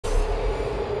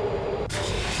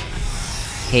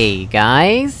Hey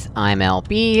guys, I'm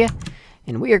LB,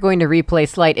 and we are going to replay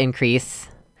Slight Increase.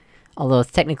 Although it's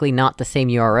technically not the same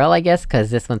URL, I guess,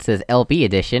 cause this one says LB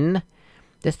Edition.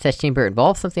 This test chamber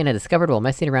involves something I discovered while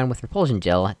messing around with repulsion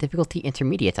gel. Difficulty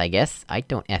intermediate, I guess. I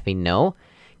don't effing know.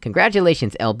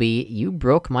 Congratulations, LB, you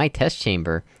broke my test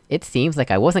chamber. It seems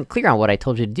like I wasn't clear on what I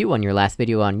told you to do on your last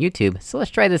video on YouTube, so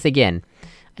let's try this again.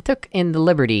 I took in the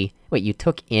liberty— wait, you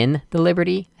took in the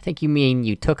liberty? I think you mean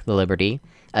you took the liberty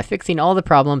of fixing all the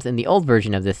problems in the old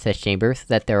version of this test chamber, so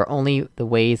that there are only the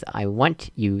ways I want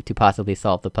you to possibly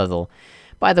solve the puzzle.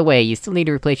 By the way, you still need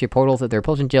to replace your portals if the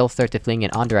repulsion gel starts to fling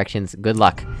in odd directions. Good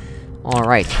luck.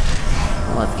 Alright.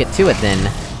 Well, let's get to it then.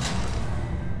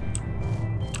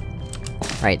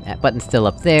 Right, that button's still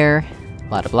up there.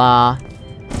 Blah da blah.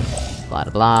 Blah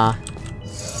da blah. That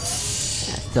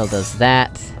still does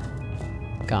that.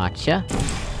 Gotcha.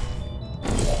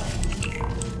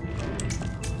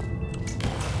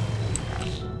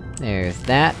 There's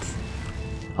that.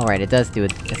 Alright, it does do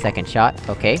a second shot,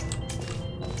 okay.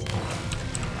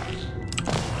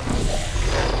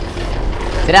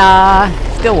 Ta-da!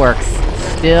 Still works.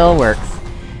 Still works.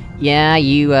 Yeah,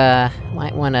 you,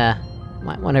 might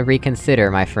wanna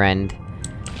reconsider, my friend.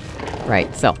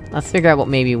 Right, so, let's figure out what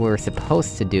maybe we're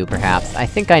supposed to do, perhaps. I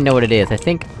think I know what it is. I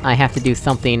think I have to do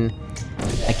something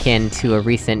akin to a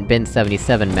recent Bin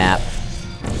 77 map.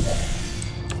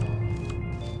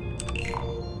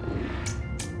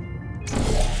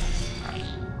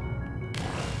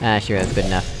 Ah, sure, that's good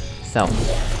enough. So...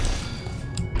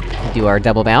 do our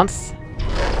double bounce.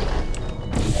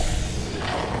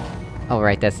 Oh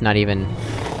right, that's not even...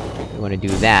 we wanna do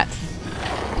that.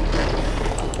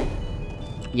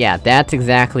 Yeah, that's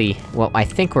exactly what I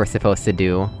think we're supposed to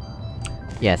do.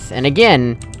 Yes, and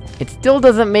again, it still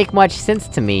doesn't make much sense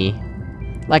to me.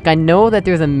 Like, I know that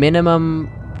there's a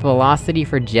minimum velocity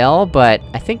for gel, but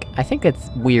I think it's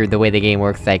weird the way the game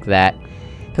works like that.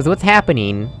 Cause what's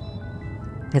happening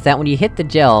is that when you hit the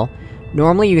gel,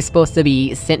 normally you're supposed to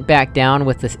be sent back down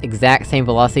with the exact same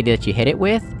velocity that you hit it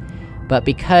with, but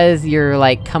because you're,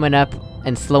 like, coming up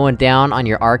and slowing down on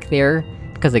your arc there,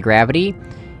 because of gravity,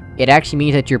 it actually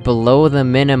means that you're below the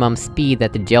minimum speed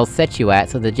that the gel sets you at,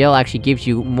 so the gel actually gives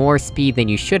you more speed than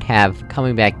you should have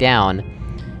coming back down,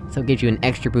 so it gives you an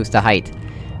extra boost of height.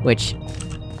 Which,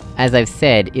 as I've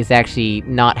said, is actually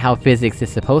not how physics is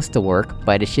supposed to work,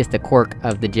 but it's just a quirk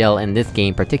of the gel in this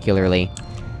game particularly.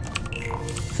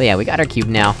 So yeah, we got our cube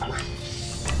now.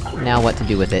 Now what to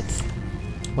do with it?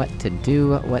 What to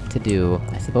do, what to do.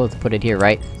 I suppose put it here,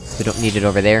 right? We don't need it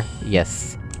over there?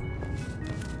 Yes.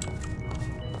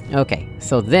 Okay,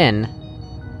 so then...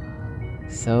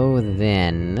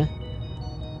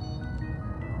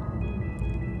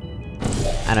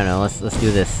 I don't know, let's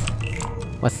do this.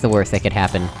 What's the worst that could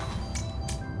happen?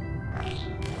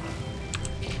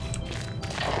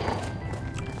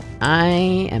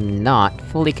 I am not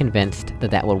fully convinced that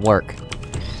that would work.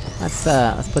 Let's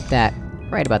put that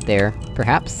right about there,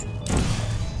 perhaps.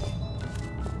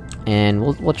 And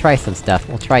we'll try some stuff.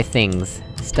 We'll try things.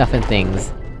 Stuff and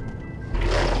things.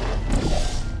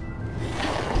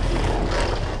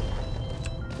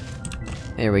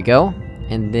 There we go.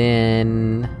 And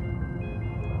then...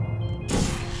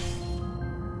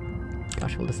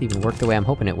 gosh, will this even work the way I'm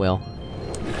hoping it will?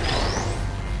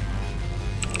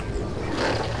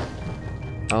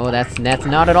 Oh, that's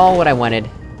not at all what I wanted.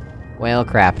 Well,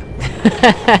 crap.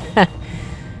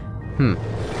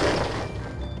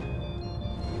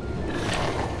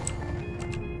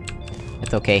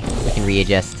 It's okay, we can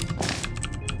readjust.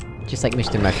 Just like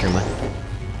Mr. Mushroom.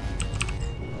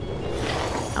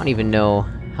 I don't even know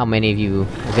how many of you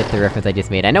will get the reference I just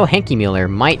made. I know Hanky Mueller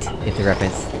might get the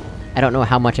reference. I don't know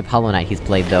how much of Hollow Knight he's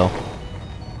played, though.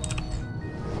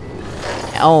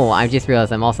 Oh, I just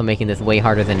realized I'm also making this way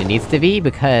harder than it needs to be,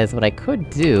 because what I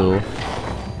could do...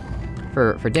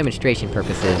 For demonstration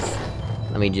purposes...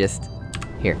 let me just...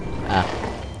 here,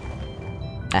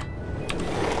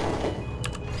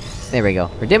 there we go.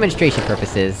 For demonstration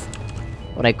purposes,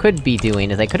 what I could be doing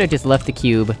is I could've just left the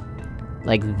cube...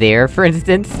 like there, for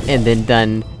instance, and then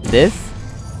done this.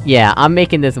 Yeah, I'm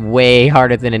making this way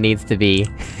harder than it needs to be.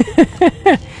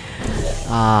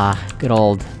 Ah, good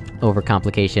old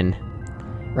overcomplication.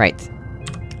 Right.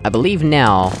 I believe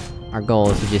now, our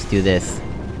goal is to just do this.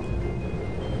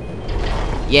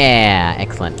 Yeah!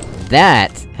 Excellent.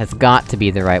 That has got to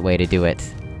be the right way to do it.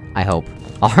 I hope.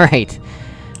 Alright.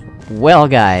 Well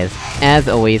guys, as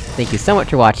always, thank you so much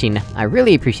for watching, I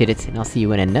really appreciate it, and I'll see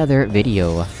you in another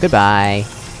video. Goodbye!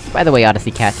 By the way,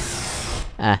 theodysseycat,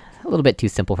 a little bit too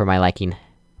simple for my liking,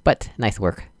 but nice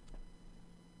work.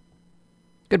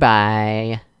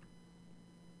 Goodbye!